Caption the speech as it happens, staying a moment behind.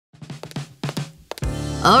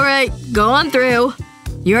Alright, go on through.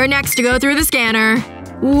 You're next to go through the scanner.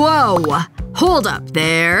 Whoa! Hold up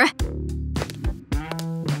there.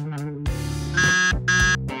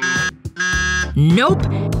 Nope.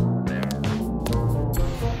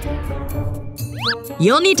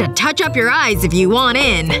 You'll need to touch up your eyes if you want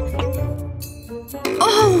in.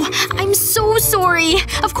 Oh, I'm so sorry.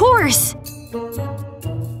 Of course.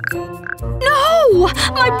 No!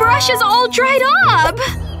 My brush is all dried up!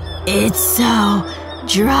 It's so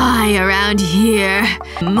dry around here.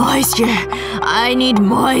 Moisture. I need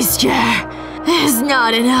moisture. There's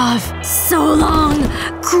not enough. So long,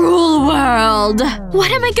 cruel world.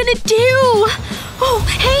 What am I gonna do? Oh,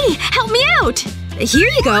 hey! Help me out! Here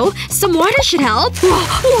you go. Some water should help.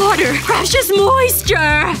 Water! Precious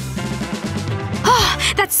moisture!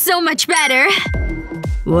 Oh, that's so much better.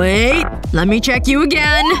 Wait. Let me check you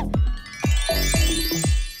again.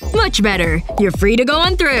 Much better. You're free to go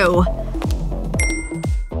on through.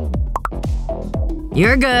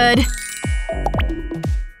 You're good.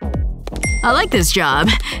 I like this job.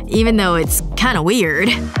 Even though it's kinda weird.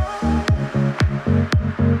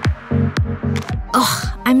 Ugh,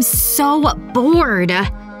 I'm so bored.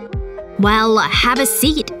 Well, have a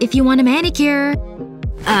seat if you want a manicure.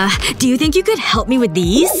 Do you think you could help me with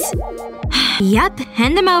these? Yep,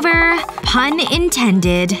 hand them over. Pun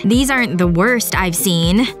intended. These aren't the worst I've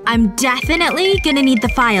seen. I'm definitely gonna need the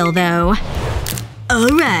file, though.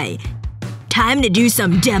 Alright. Time to do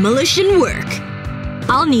some demolition work.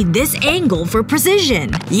 I'll need this angle for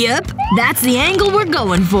precision. Yep, that's the angle we're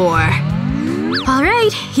going for.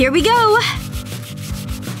 Alright, here we go.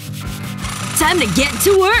 Time to get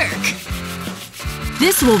to work.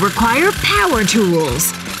 This will require power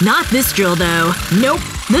tools. Not this drill, though. Nope.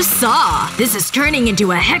 The saw. This is turning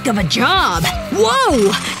into a heck of a job.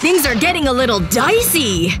 Whoa! Things are getting a little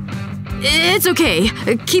dicey. It's okay.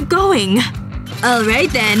 Keep going.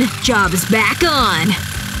 Alright then. Job's back on.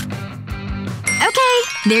 Okay,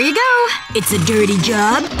 there you go. It's a dirty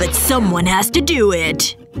job, but someone has to do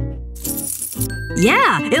it.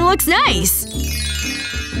 Yeah, it looks nice.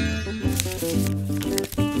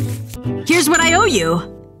 Here's what I owe you.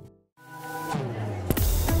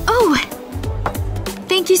 Oh.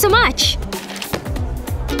 Thank you so much.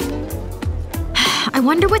 I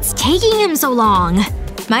wonder what's taking him so long.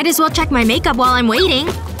 Might as well check my makeup while I'm waiting.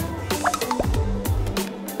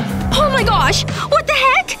 Oh my gosh! What the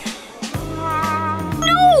heck?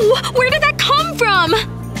 No! Where did that come from?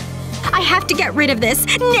 I have to get rid of this.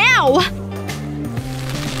 Now!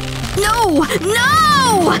 No!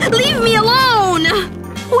 No! Leave me alone!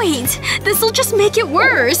 Wait. This'll just make it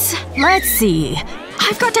worse. Let's see.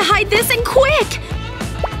 I've got to hide this and quick!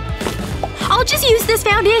 I'll just use this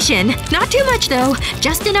foundation. Not too much, though.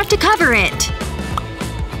 Just enough to cover it.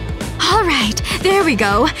 Alright. There we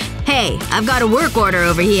go. Hey, I've got a work order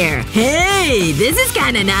over here. Hey! This is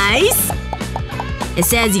kinda nice. It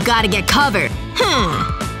says you gotta get covered.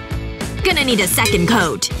 Gonna need a second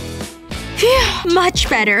coat. Phew. Much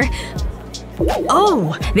better.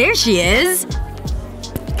 Oh, there she is.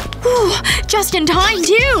 Whew. Just in time,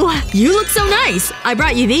 too! You look so nice. I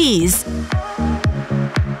brought you these.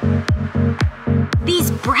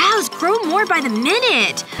 These brows grow more by the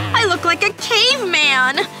minute. I look like a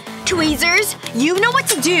caveman. Tweezers, you know what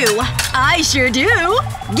to do. I sure do.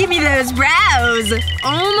 Give me those brows.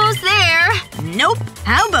 Almost there. Nope.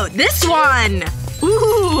 How about this one?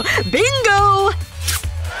 Ooh, bingo!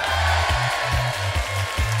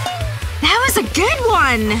 That was a good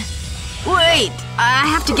one. Wait, I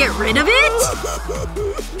have to get rid of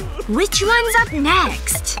it? Which one's up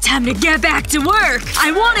next? Time to get back to work!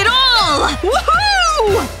 I want it all!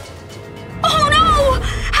 Woohoo! Oh no!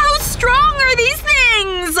 How strong are these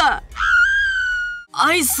things?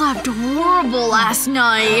 I slept horrible last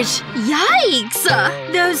night. Yikes!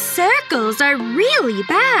 Those circles are really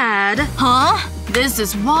bad. Huh? This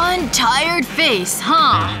is one tired face,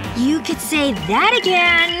 huh? You could say that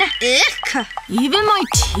again. Ick. Even my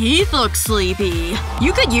teeth look sleepy.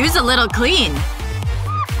 You could use a little clean.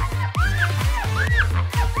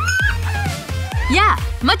 Yeah,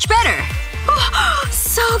 much better.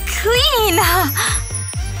 So clean!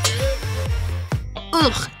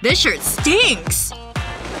 Ugh, this shirt stinks.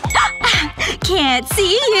 Can't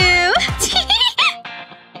see you.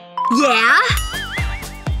 Yeah?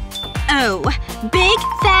 Oh. Big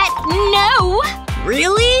fat no!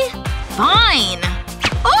 Really? Fine.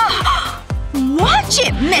 Oh! Watch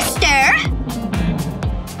it, mister!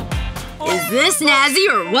 Is this snazzy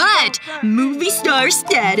or what? Movie star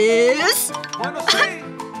status?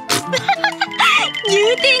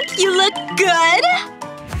 You think you look good?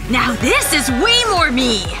 Now this is way more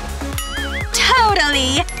me!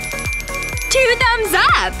 Totally! 2 thumbs thumbs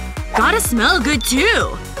up! Gotta smell good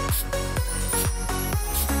too.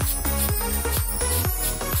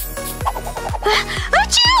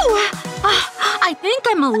 Achoo! I think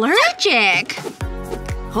I'm allergic.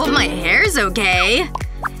 Hope my hair's okay.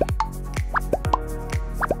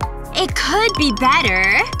 It could be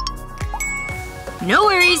better. No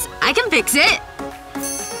worries. I can fix it.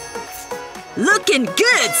 Looking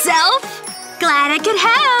good, self! Glad I could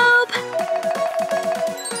help!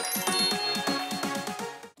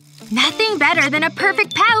 Nothing better than a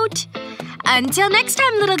perfect pout. Until next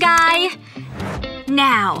time, little guy.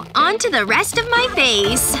 Now, on to the rest of my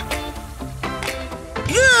face.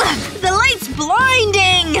 Ugh! The light's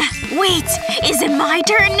blinding! Wait, is it my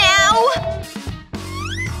turn now?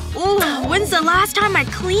 Ooh, when's the last time I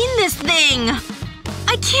cleaned this thing?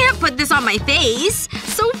 I can't put this on my face.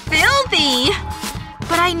 So filthy.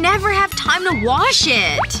 But I never have time to wash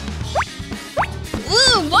it.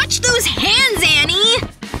 Ooh, watch those hands, Annie!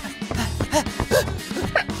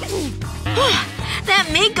 That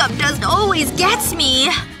makeup dust always gets me.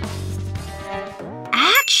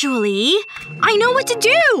 Actually, I know what to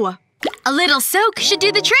do! A little soak should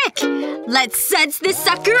do the trick. Let's suds this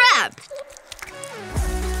sucker up.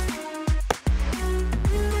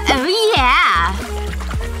 Oh yeah!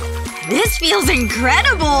 This feels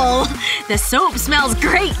incredible! The soap smells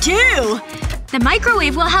great, too! The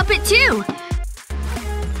microwave will help it, too.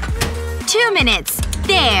 2 minutes.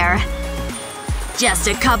 There. Just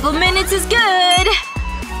a couple minutes is good.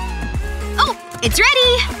 Oh! It's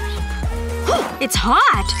ready! Whew, it's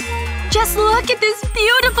hot! Just look at this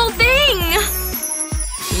beautiful thing!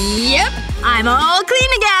 Yep. I'm all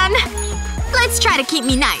clean again. Let's try to keep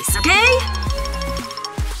me nice, okay?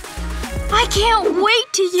 I can't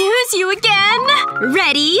wait to use you again!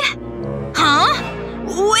 Ready? Huh?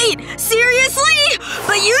 Wait, seriously?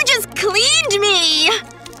 But you just cleaned me!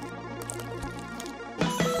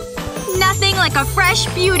 Nothing like a fresh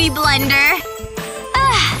beauty blender.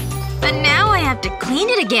 But now I have to clean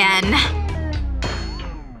it again.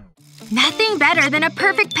 Nothing better than a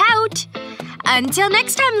perfect pout. Until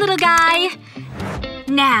next time, little guy.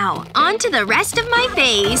 Now, on to the rest of my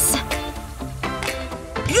face.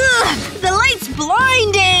 Ugh! The light's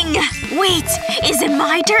blinding! Wait, is it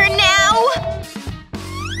my turn now?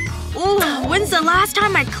 Ooh, when's the last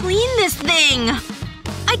time I cleaned this thing?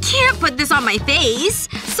 I can't put this on my face.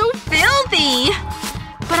 So filthy.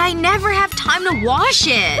 But I never have time to wash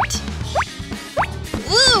it.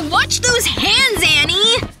 Ooh, watch those hands,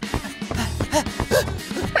 Annie!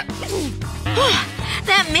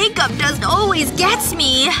 That makeup dust always gets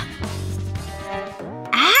me.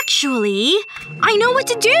 Actually, I know what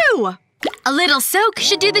to do! A little soak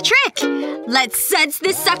should do the trick. Let's suds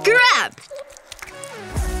this sucker up.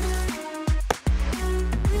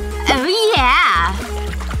 Oh yeah!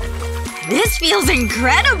 This feels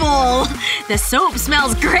incredible! The soap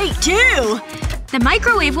smells great, too! The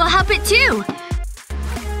microwave will help it, too.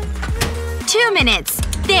 2 minutes.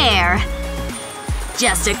 There.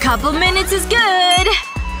 Just a couple minutes is good.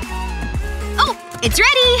 Oh! It's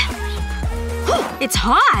ready! Whew, it's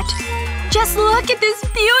hot! Just look at this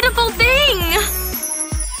beautiful thing!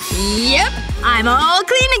 Yep. I'm all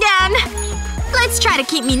clean again. Let's try to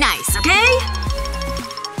keep me nice, okay?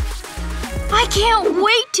 I can't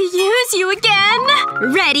wait to use you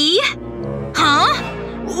again! Ready? Huh?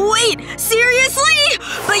 Wait, seriously?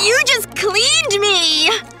 But you just cleaned me!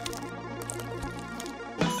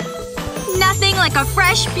 Nothing like a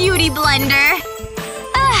fresh beauty blender.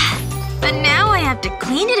 But now I have to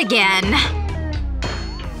clean it again.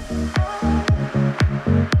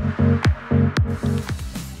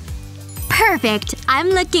 Perfect. I'm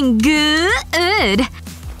looking good.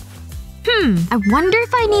 I wonder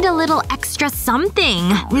if I need a little extra something.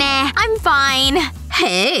 Nah, I'm fine.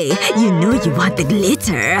 Hey, you know you want the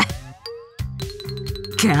glitter.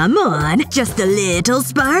 Come on, just a little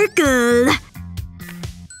sparkle.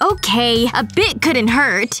 Okay, a bit couldn't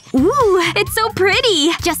hurt. Ooh, it's so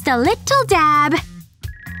pretty. Just a little dab.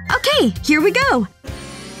 Okay, here we go.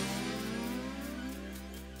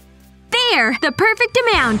 There! The perfect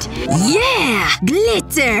amount. Yeah!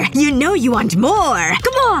 Glitter! You know you want more!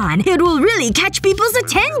 Come on! It will really catch people's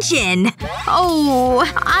attention! Oh,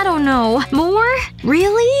 I don't know. More?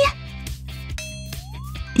 Really?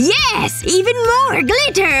 Yes! Even more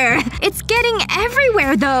glitter! It's getting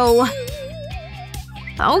everywhere, though.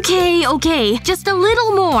 Okay. Just a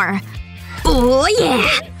little more. Oh yeah!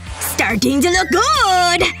 Starting to look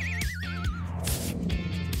good!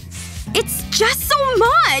 It's just so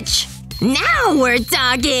much! Now we're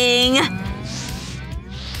talking!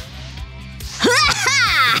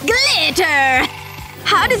 Ha-ha! Glitter!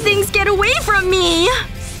 How did things get away from me?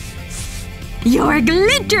 You're a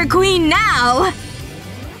glitter queen now!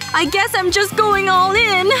 I guess I'm just going all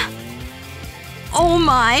in. Oh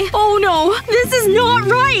my. Oh no. This is not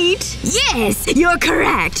right! Yes! You're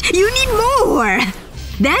correct! You need more!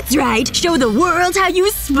 That's right! Show the world how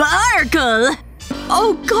you sparkle!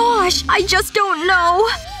 Oh gosh. I just don't know.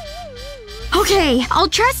 Okay. I'll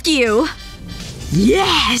trust you.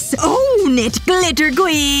 Yes! Own it, glitter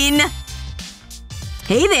queen!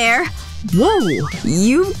 Hey there. Whoa.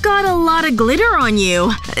 You've got a lot of glitter on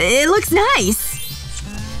you. It looks nice.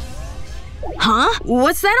 Huh?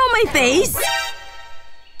 What's that on my face?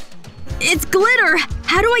 It's glitter!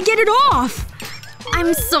 How do I get it off?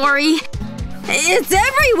 I'm sorry. It's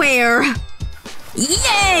everywhere!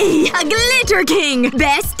 Yay! A glitter king!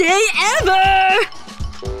 Best day ever!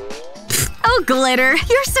 Oh, glitter.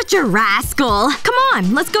 You're such a rascal. Come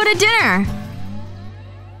on, let's go to dinner.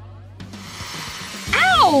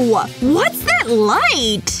 Ow! What's that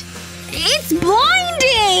light? It's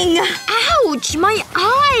blinding! Ouch! My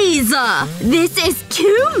eyes! This is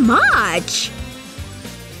too much!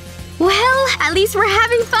 Well, at least we're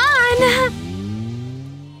having fun!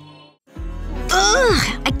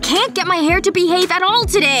 Ugh! I can't get my hair to behave at all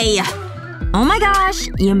today! Oh my gosh,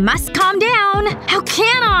 you must calm down. How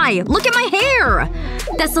can I? Look at my hair!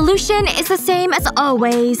 The solution is the same as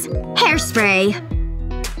always. Hairspray.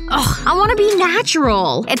 Ugh, I wanna be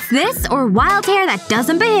natural. It's this or wild hair that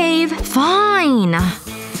doesn't behave. Fine.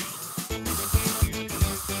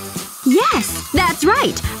 Yes, that's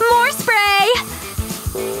right. More spray!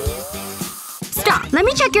 Stop. Let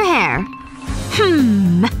me check your hair.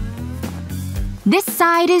 This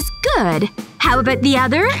side is good. How about the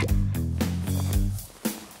other?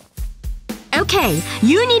 Okay,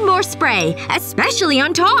 you need more spray. Especially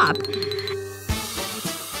on top.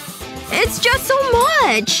 It's just so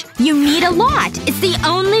much! You need a lot. It's the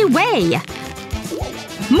only way.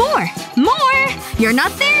 More! More! You're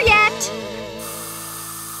not there yet!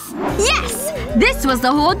 Yes! This was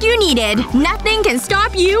the hold you needed. Nothing can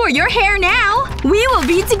stop you or your hair now. We will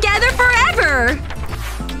be together forever!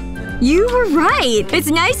 You were right. It's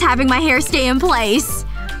nice having my hair stay in place.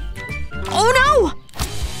 Oh no!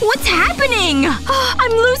 What's happening?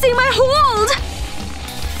 I'm losing my hold!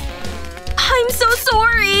 I'm so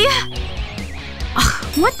sorry.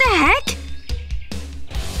 What the heck?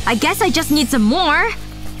 I guess I just need some more.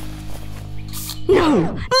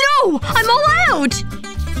 No! No! I'm all out!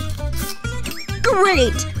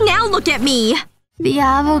 Great! Now look at me! The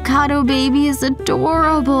avocado baby is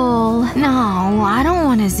adorable. No, I don't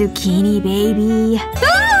want a zucchini baby.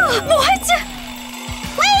 Ah! What?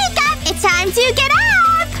 Wake up! It's time to get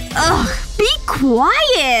up! Ugh, be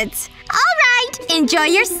quiet! Alright, enjoy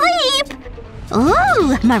your sleep!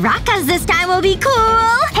 Ooh, maracas this time will be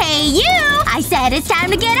cool! Hey you! I said it's time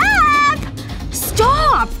to get up!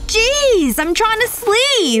 Stop! Jeez, I'm trying to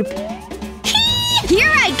sleep!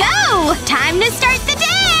 Here I go! Time to start the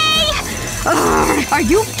day! Ugh, are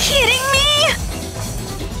you kidding me?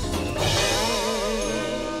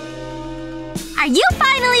 Are you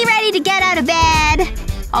finally ready to get out of bed?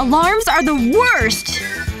 Alarms are the worst!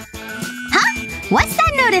 Huh? What's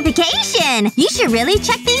that notification? You should really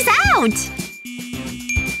check these out!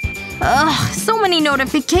 Ugh, so many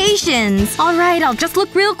notifications. Alright, I'll just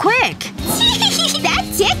look real quick. That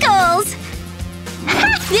tickles!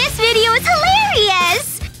 This video is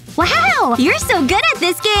hilarious! Wow, you're so good at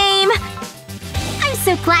this game! I'm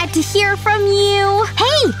so glad to hear from you.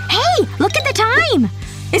 Hey, look at the time!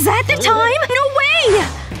 Is that the time? No way!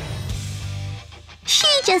 She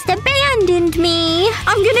just abandoned me.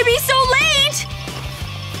 I'm gonna be so late!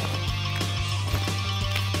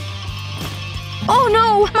 Oh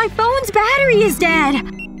no! My phone's battery is dead!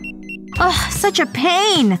 Ugh, such a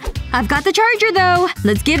pain. I've got the charger though.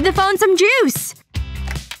 Let's give the phone some juice.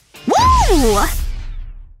 Woo!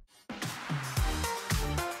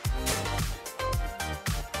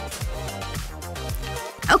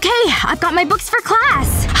 Okay, I've got my books for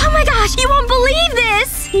class. Oh my gosh, you won't believe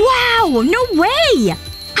this! Wow, no way!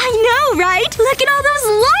 I know, right? Look at all those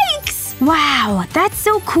likes! Wow, that's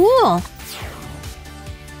so cool.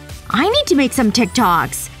 I need to make some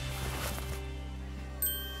TikToks.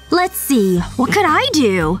 Let's see. What could I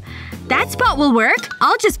do? That spot will work.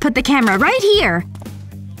 I'll just put the camera right here.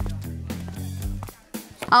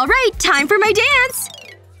 Alright, time for my dance!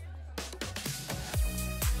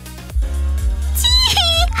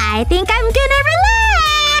 I think I'm gonna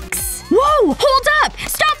relax! Whoa! Hold up!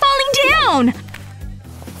 Stop falling down!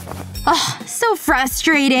 Ugh, so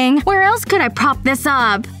frustrating. Where else could I prop this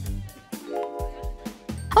up?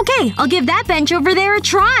 Okay, I'll give that bench over there a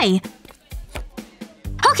try.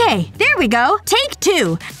 Okay, there we go. Take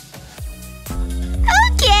 2.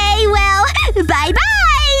 Okay, well,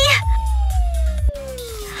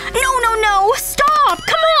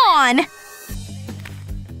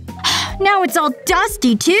 Now it's all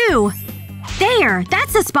dusty, too. There!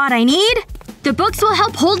 That's the spot I need! The books will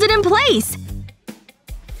help hold it in place.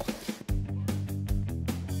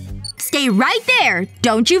 Stay right there!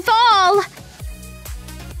 Don't you fall!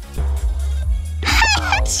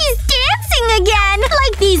 She's dancing again!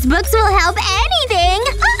 Like these books will help anything!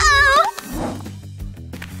 Uh-oh!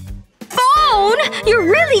 Phone! You're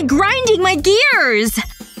really grinding my gears!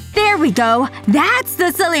 There we go. That's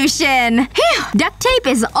the solution. Phew! Duct tape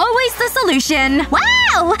is always the solution.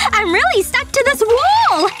 Wow! I'm really stuck to this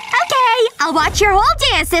wall! Okay, I'll watch your whole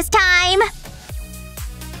dance this time!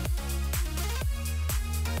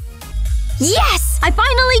 Yes! I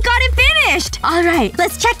finally got it finished! Alright,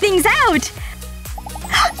 let's check things out!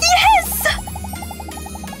 Yes!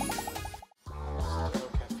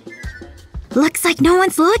 Looks like no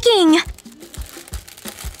one's looking.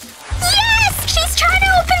 Yes! She's trying to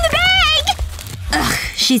open the bag! Ugh,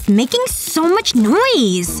 she's making so much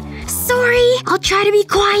noise. Sorry, I'll try to be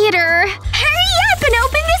quieter. Hurry up and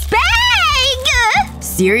open this bag!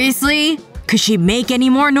 Seriously? Could she make any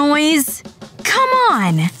more noise? Come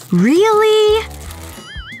on. Really?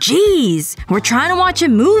 Jeez, we're trying to watch a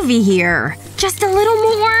movie here. Just a little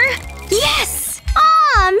more? Yes!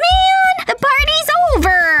 Aw, man! The party's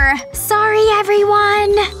over! Sorry,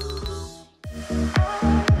 everyone.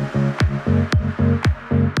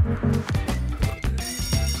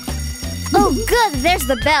 Oh good, there's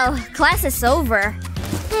the bell. Class is over.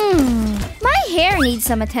 My hair needs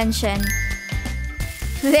some attention.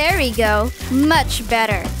 There we go. Much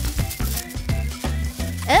better.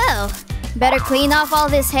 Oh, better clean off all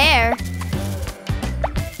this hair.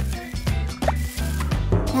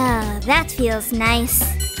 Oh, that feels nice.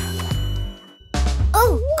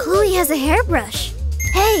 Oh, Chloe has a hairbrush.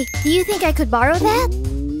 Hey, do you think I could borrow that?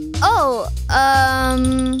 Oh,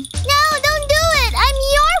 No, don't do it! I'm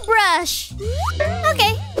your brush!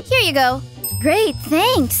 okay, here you go. Great,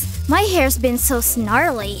 thanks. My hair's been so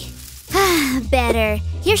snarly. Better.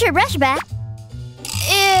 Here's your brush back.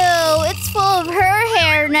 Ew, it's full of her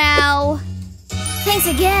hair now. Thanks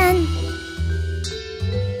again.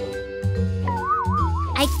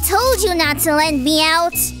 I told you not to lend me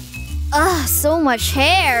out! Ugh, so much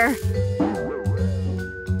hair.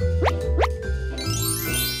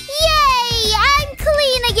 Yay! I'm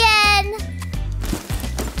clean again!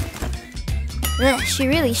 Ugh, she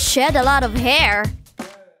really shed a lot of hair.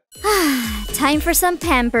 Time for some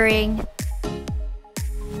pampering.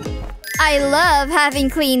 I love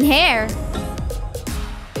having clean hair.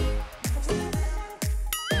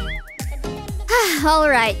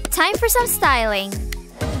 Alright, time for some styling.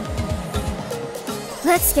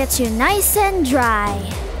 Let's get you nice and dry.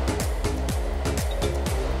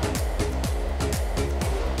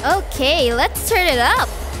 Okay, let's turn it up.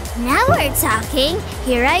 Now we're talking.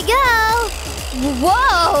 Here I go!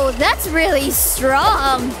 Whoa, that's really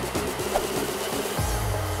strong.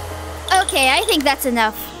 Okay, I think that's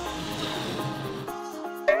enough.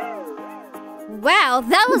 Wow,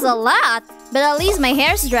 that was a lot. But at least my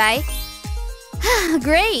hair's dry.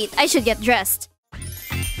 Great, I should get dressed.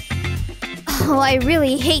 Oh, I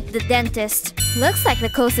really hate the dentist. Looks like the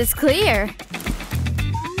coast is clear.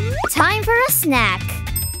 Time for a snack.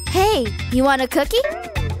 Hey, you want a cookie?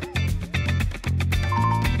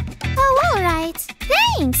 Oh, alright.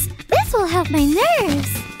 Thanks! This will help my nerves.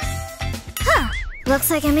 Huh, looks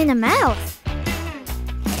like I'm in a mouth.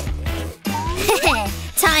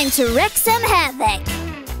 Time to wreak some havoc.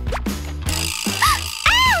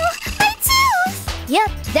 Ow! My tooth!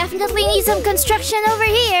 Yep, definitely need some construction over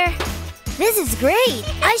here. This is great.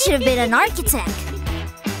 I should have been an architect.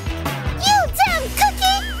 You damn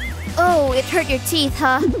cookie! Oh, it hurt your teeth,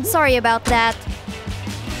 huh? Sorry about that.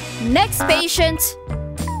 Next patient.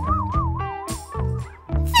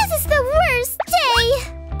 This is the worst day!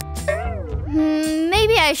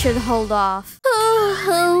 Maybe I should hold off.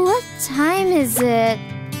 Oh, what time is it?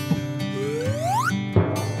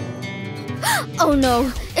 Oh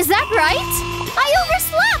no, is that right? I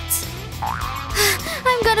overslept!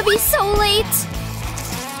 I'm gonna be so late.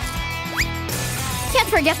 Can't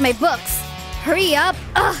forget my books. Hurry up.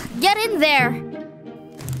 Ugh, get in there.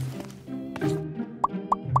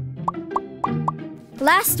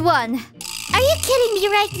 Last one. Are you kidding me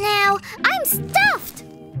right now? I'm stuffed!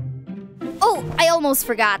 Oh, I almost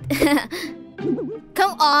forgot.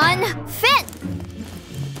 Come on, fit!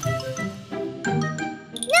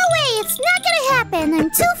 No way, it's not gonna happen. I'm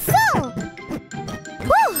too full.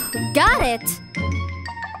 Whew, got it.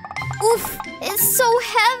 Oof, it's so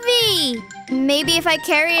heavy. Maybe if I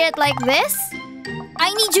carry it like this?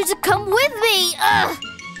 I need you to come with me. Ugh.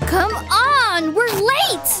 Come on, we're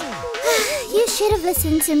late. You should have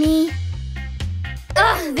listened to me.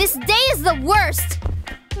 Ugh, this day is the worst!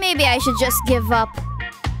 Maybe I should just give up.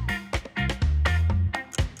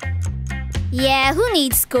 Yeah, who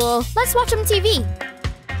needs school? Let's watch some TV.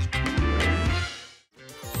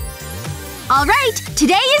 Alright,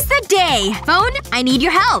 today is the day! Phone, I need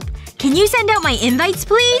your help. Can you send out my invites,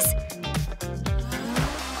 please?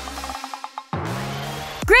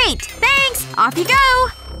 Great! Thanks! Off you go!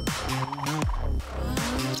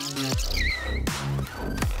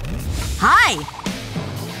 Hi!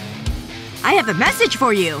 I have a message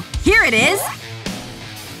for you. Here it is.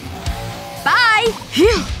 Bye!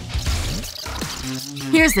 Phew.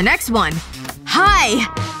 Here's the next one. Hi!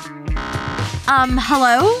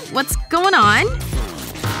 Hello? What's going on?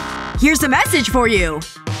 Here's a message for you.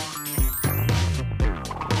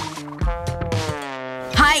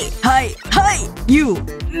 Hi! You!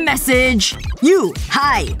 Message! You!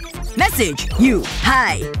 Hi! Message! You!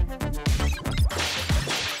 Hi!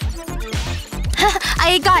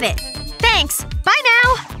 I got it. Thanks. Bye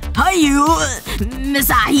now! Hi you!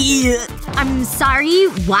 Misahi! I'm sorry,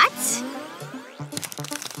 what?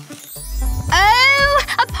 Oh!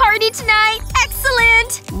 A party tonight!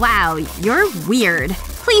 Excellent! Wow, you're weird.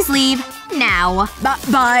 Please leave. Now.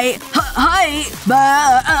 Bye. Hi.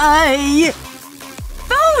 Bye.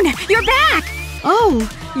 Phone! You're back! Oh,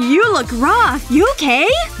 you look rough. You okay?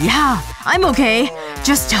 Yeah, I'm okay.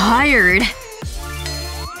 Just tired.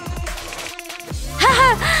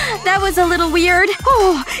 Haha, that was a little weird.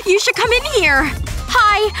 Oh, you should come in here.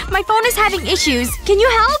 Hi, my phone is having issues. Can you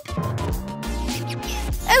help?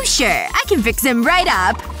 Oh sure, I can fix him right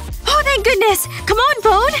up. Oh, thank goodness! Come on,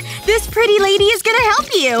 phone! This pretty lady is gonna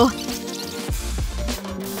help you!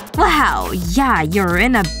 Wow, yeah, you're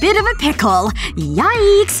in a bit of a pickle.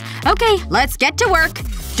 Yikes! Okay, let's get to work.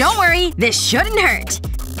 Don't worry, this shouldn't hurt.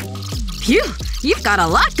 Phew, you've got a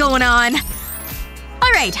lot going on.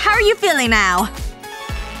 Alright, how are you feeling now?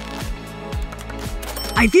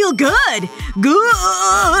 I feel good! Good!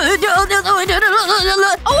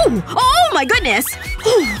 Oh my goodness!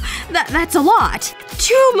 That's a lot.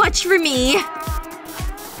 Too much for me.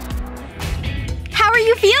 How are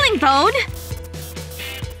you feeling, phone?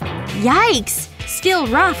 Yikes. Still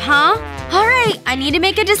rough, huh? Alright, I need to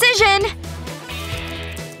make a decision.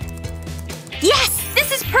 Yes!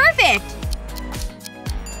 This is perfect!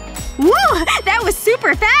 Woo! That was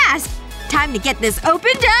super fast! Time to get this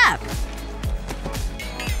opened up!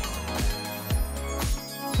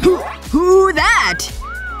 Who that?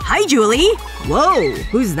 Hi, Julie. Whoa,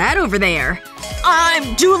 who's that over there?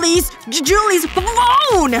 I'm Julie's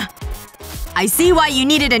phone! I see why you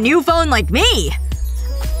needed a new phone like me.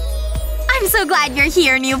 I'm so glad you're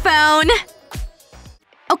here, new phone.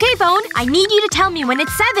 Okay, phone. I need you to tell me when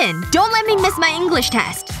it's 7. Don't let me miss my English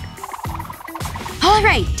test.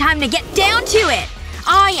 Alright, time to get down to it.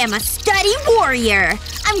 I am a study warrior.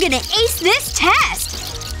 I'm gonna ace this test.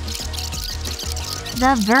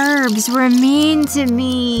 The verbs were mean to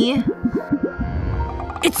me.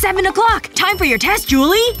 It's 7 o'clock! Time for your test,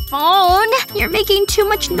 Julie! Phone! You're making too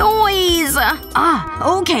much noise!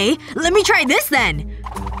 Ah, okay. Let me try this then.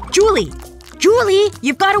 Julie! Julie!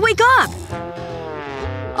 You've gotta wake up!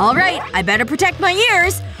 Alright, I better protect my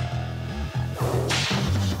ears.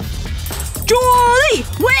 Julie!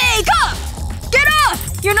 Wake up! Get up!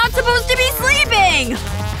 You're not supposed to be sleeping!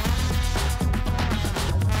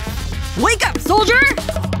 Wake up, soldier!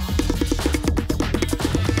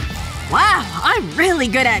 Wow, I'm really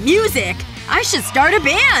good at music. I should start a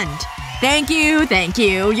band. Thank you, thank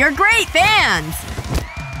you. You're great fans.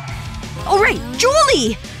 Alright,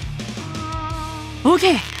 Julie!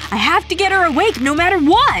 Okay, I have to get her awake no matter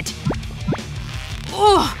what.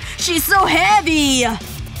 Oh, she's so heavy.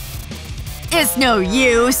 It's no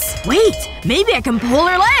use. Wait, maybe I can pull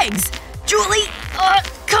her legs. Julie,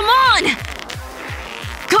 come on!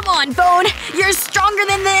 Come on, phone! You're stronger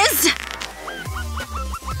than this!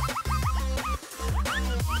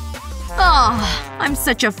 Oh, I'm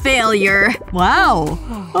such a failure. Wow.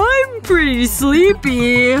 I'm pretty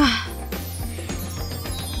sleepy.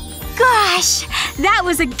 Gosh, that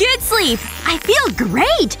was a good sleep. I feel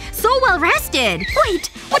great. So well rested. Wait,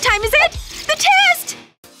 what time is it? The test!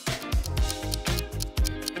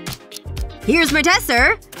 Here's my test,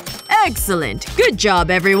 sir. Excellent. Good job,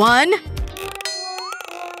 everyone.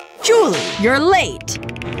 Julie, you're late.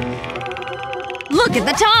 Look at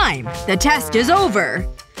the time. The test is over.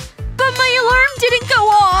 But my alarm didn't go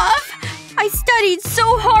off! I studied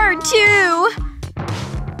so hard, too.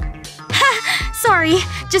 Ha! Sorry.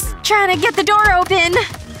 Just trying to get the door open.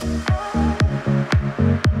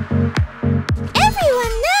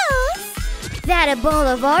 Everyone knows that a bowl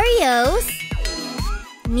of Oreos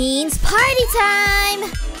means party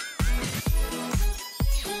time!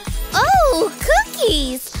 Oh,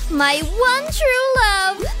 cookies! My one true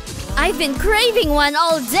love! I've been craving one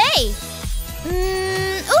all day!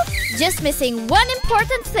 Oops! Just missing one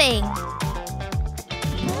important thing.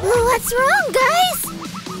 What's wrong, guys?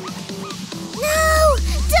 No!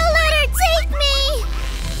 Don't let her take me!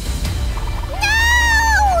 No!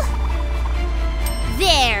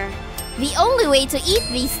 There! The only way to eat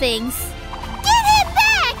these things. Get him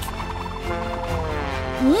back!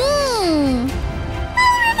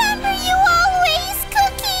 I'll remember you always,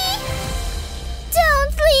 Cookie!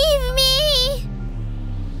 Don't leave me!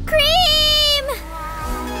 Cream!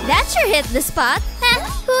 That sure hit the spot.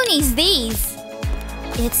 Who needs these?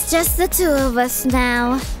 It's just the two of us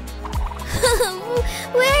now.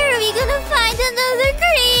 Where are we gonna find another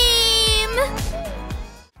cream?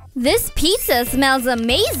 This pizza smells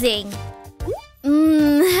amazing.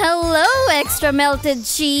 Hello, extra melted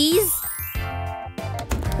cheese.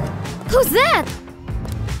 Who's that?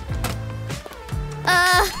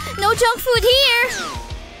 No junk food here.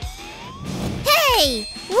 Hey,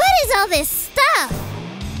 what is all this stuff?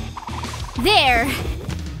 There.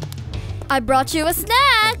 I brought you a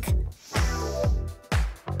snack.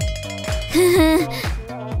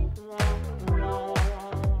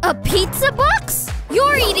 A pizza box?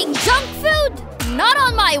 You're eating junk food? Not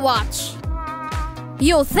on my watch.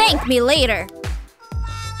 You'll thank me later.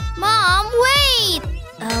 Mom, wait!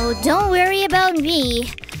 Oh, don't worry about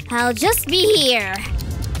me. I'll just be here.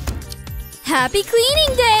 Happy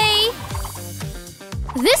cleaning day!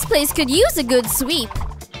 This place could use a good sweep.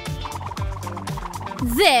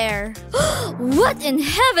 There. What in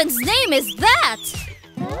heaven's name is that?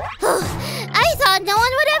 I thought no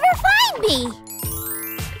one would ever find me.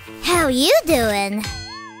 How you doing?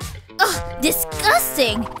 Ugh,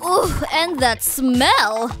 disgusting! Ooh, and that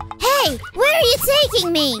smell! Hey, where are you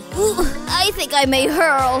taking me? Ooh, I think I may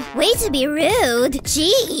hurl. Way to be rude.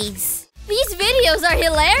 Jeez. These videos are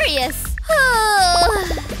hilarious.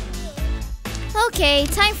 Okay,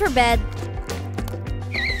 time for bed.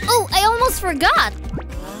 Oh, I almost forgot.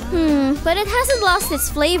 But it hasn't lost its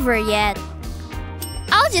flavor yet.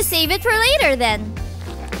 I'll just save it for later then.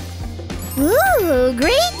 Ooh,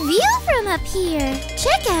 great view from up here.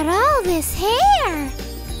 Check out all this hair.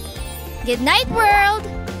 Good night, world.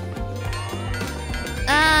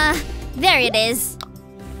 There it is.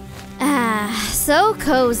 So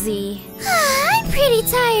cozy. I'm pretty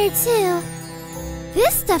tired too.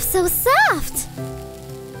 This stuff's so soft.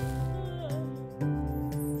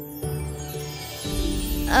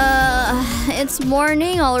 It's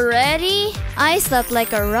morning already? I slept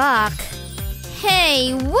like a rock.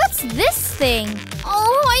 Hey, what's this thing?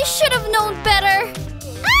 Oh, I should have known better.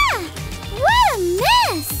 What a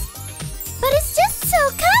mess! But it's just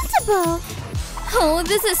so comfortable. Oh,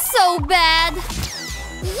 this is so bad.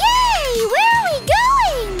 Yay! Where are we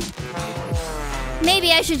going?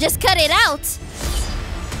 Maybe I should just cut it out.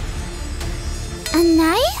 A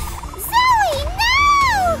knife? Zoe,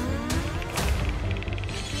 no!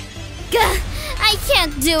 Gah, I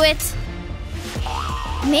can't do it.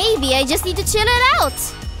 Maybe I just need to chill it out.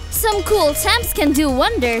 Some cool temps can do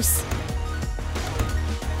wonders.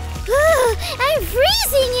 I'm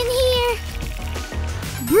freezing in here.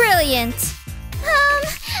 Brilliant.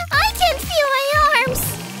 I can feel my arms.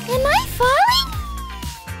 Am I falling?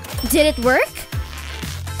 Did it work?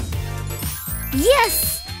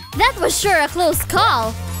 Yes! That was sure a close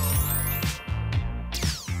call.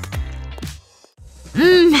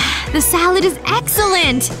 The salad is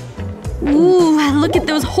excellent! Ooh, look at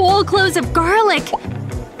those whole cloves of garlic!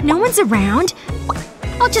 No one's around.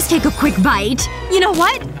 I'll just take a quick bite. You know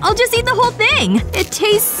what? I'll just eat the whole thing. It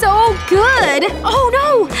tastes so good! Oh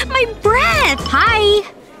no! My breath! Hi!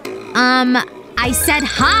 I said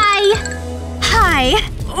hi! Hi!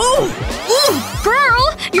 Ooh!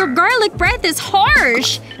 Girl! Your garlic breath is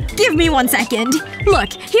harsh! Give me 1 second.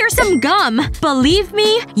 Look, here's some gum. Believe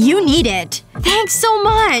me, you need it. Thanks so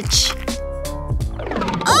much.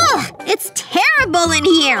 Ugh! It's terrible in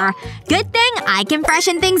here! Good thing I can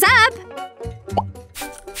freshen things up.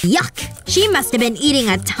 Yuck! She must have been eating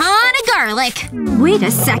a ton of garlic. Wait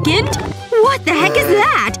a second. What the heck is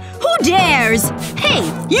that? Who dares? Hey,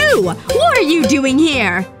 you! What are you doing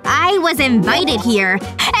here? I was invited here.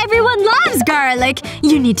 Everyone loves garlic.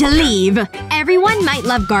 You need to leave. Everyone might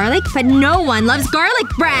love garlic, but no one loves garlic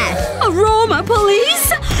breath. Aroma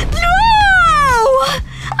police? No!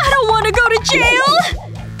 I don't want to go to jail!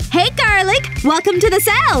 Hey, garlic! Welcome to the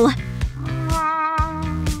cell!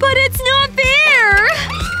 But it's not fair!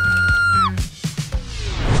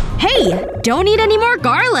 Hey! Don't eat any more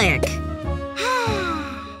garlic!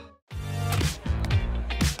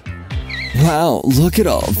 Wow, look at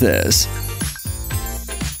all this.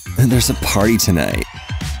 there's a party tonight.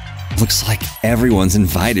 Looks like everyone's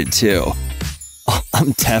invited too. Oh,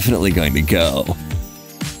 I'm definitely going to go.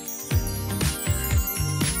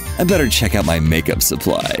 I better check out my makeup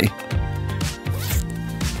supply.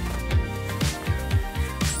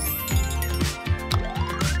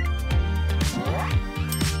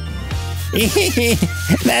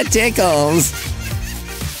 That tickles.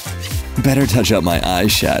 Better touch up my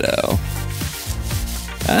eyeshadow.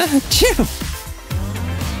 Achoo!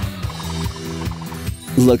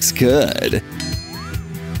 Looks good.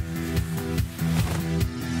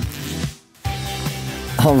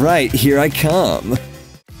 All right, here I come.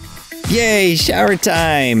 Yay, shower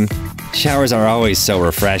time! Showers are always so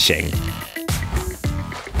refreshing.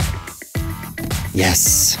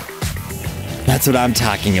 Yes, that's what I'm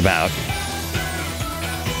talking about.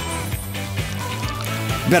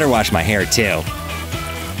 Better wash my hair too.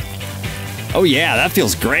 Oh yeah, that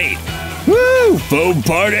feels great. Woo! Foam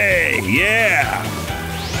party! Yeah!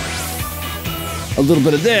 A little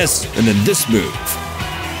bit of this, and then this move.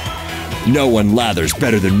 No one lathers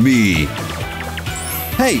better than me.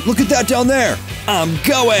 Hey, look at that down there! I'm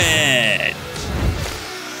going!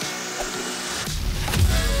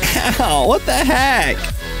 Ow, what the heck?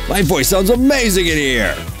 My voice sounds amazing in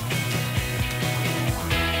here!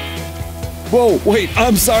 Whoa, wait,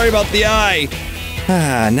 I'm sorry about the eye!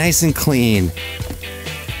 Ah, nice and clean.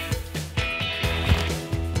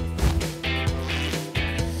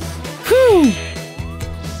 Whew!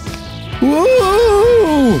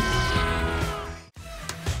 Woo!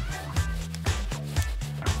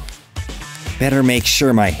 Better make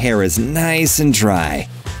sure my hair is nice and dry.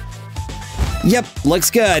 Yep,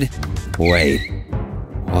 looks good. Wait,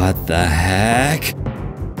 what the heck?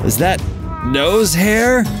 Is that nose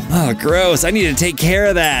hair? Oh, gross, I need to take care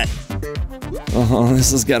of that. Oh,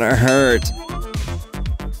 this is gonna hurt.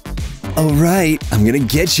 All right, I'm gonna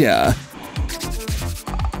get ya.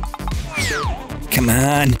 Come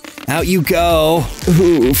on, out you go.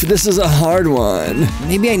 Oof, this is a hard one.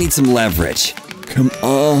 Maybe I need some leverage. Come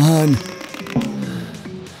on.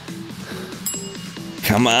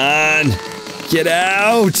 Come on! Get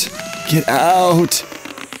out! Get out!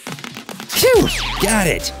 Phew! Got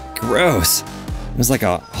it! Gross. There's like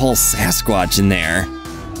a whole Sasquatch in there.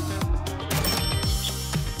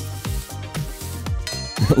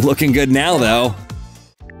 Looking good now, though.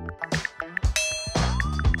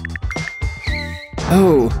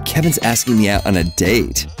 Oh, Kevin's asking me out on a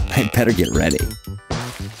date. I better get ready.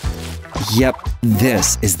 Yep,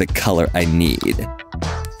 this is the color I need.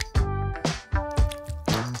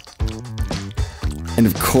 And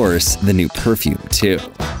of course, the new perfume, too.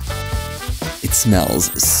 It smells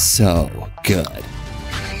so good.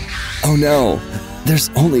 Oh no, there's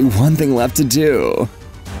only one thing left to do.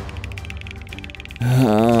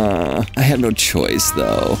 I have no choice,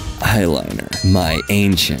 though. Eyeliner, my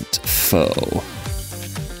ancient foe.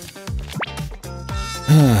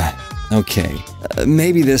 Okay,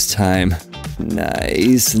 maybe this time.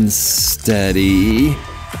 Nice and steady.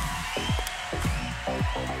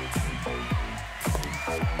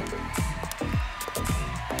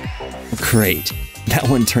 Great, that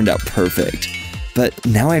one turned out perfect. But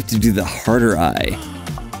now I have to do the harder eye.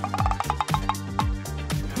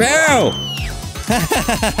 Boo!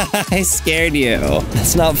 I scared you.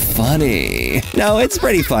 That's not funny. No, it's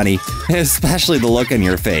pretty funny, especially the look on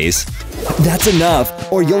your face. That's enough,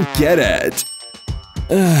 or you'll get it.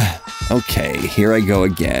 Okay, here I go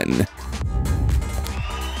again.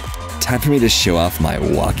 Time for me to show off my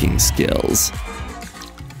walking skills.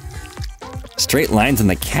 Straight lines on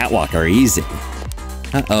the catwalk are easy.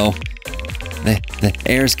 Uh-oh. The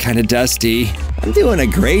air's kind of dusty. I'm doing a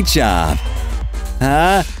great job.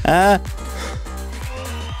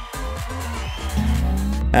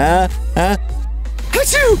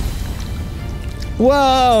 Achoo!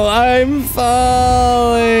 Whoa, I'm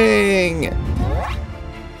falling.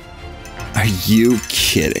 Are you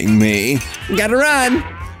kidding me? Gotta run.